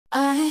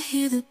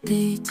hear the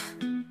beat.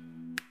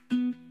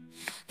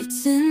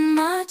 It's in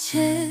my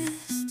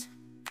chest,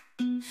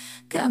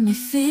 got me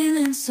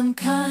feeling some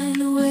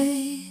kind of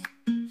way.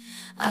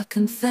 I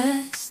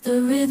confess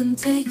the rhythm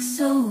takes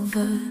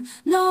over,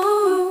 no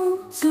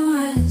room to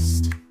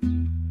rest.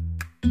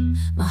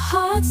 My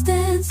heart's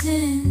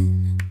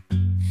dancing,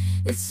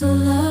 it's a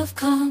love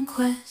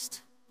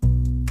conquest.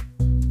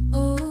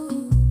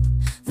 Oh,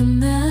 the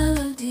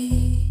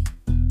melody,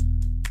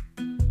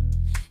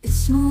 it's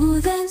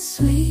smooth and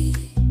sweet,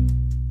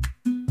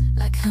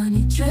 like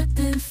honey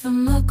dripping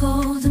from a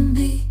golden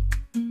bee.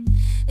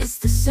 It's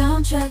the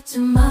soundtrack to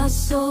my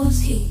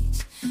soul's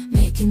heat,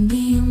 making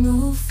me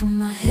move from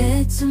my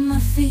head to my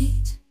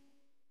feet.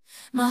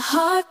 My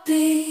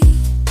heartbeat,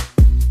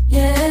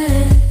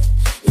 yeah,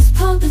 it's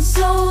pumping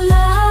so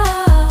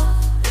loud.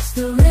 It's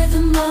the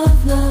rhythm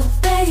of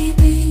love,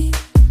 baby,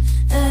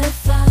 that I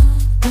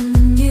found when the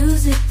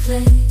music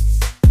plays.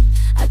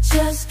 I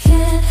just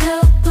can't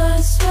help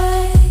but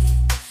sway,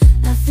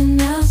 nothing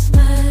else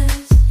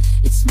matters.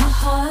 It's my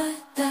heart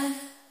that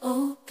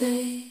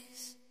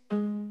obeys.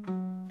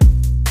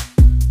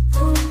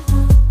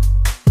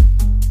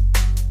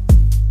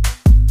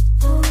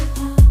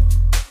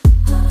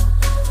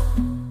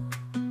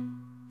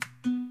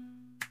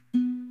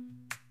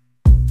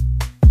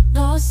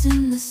 Lost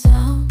in the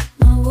sound,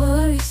 my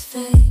worries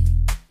fade.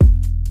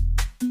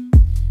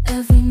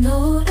 Every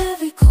note,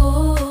 every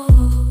chord,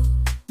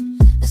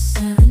 a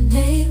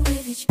serenade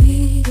with each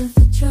beat of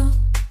the drum.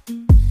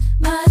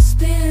 My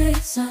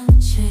spirit's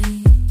unchained.